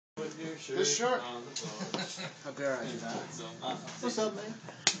This shirt. How dare I do that? What's up, man?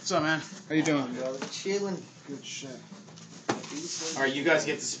 What's up, man? How you doing? Brother, chilling. Good shit. Alright, you guys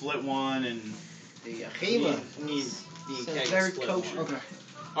get to split one and The Chima need the keg very split kosher. one. Okay.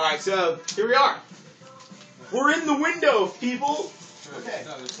 Alright, so here we are. We're in the window, people. Okay.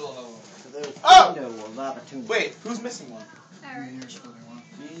 No, there's still another one. Oh! Window of opportunity. Wait, who's missing one? Me and you're splitting one.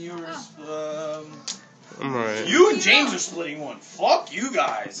 Me and you I'm alright. You and James are splitting one. Fuck you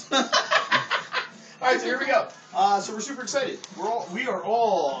guys. Alright, so here we go. So we're super excited. We are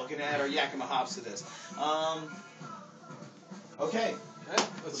all gonna add our Yakima hops to this. Okay. Okay,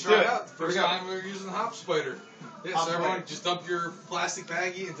 let's do try it. it out. Here we First go. time we're using the hop spider. Yeah, Hop so everyone spider. just dump your plastic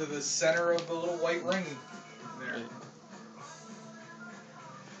baggie into the center of the little white ring there.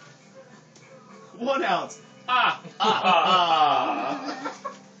 1 ounce. Ah.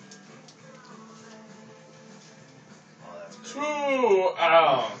 Oh, that's good. 2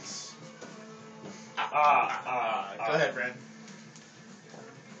 ounce. Go ahead, Brad.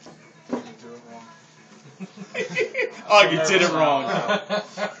 You do it wrong. Oh, you did it wrong. I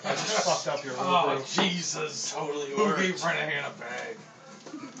just fucked up your Oh, Jesus. Totally Who worked. gave Renahan a bag?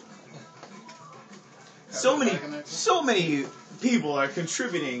 So many people are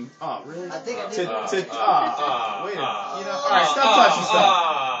contributing. Oh, really? I think I To did. wait a minute. You know, all right, stop touching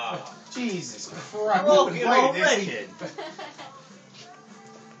stuff. Jesus Christ! I'm open This already. kid.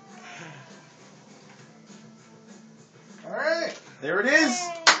 All right. There it is.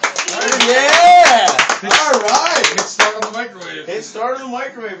 Yay! Yeah. All right. Let's start on the microwave. Hit start on the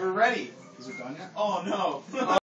microwave. We're ready. Is it done yet? Oh no.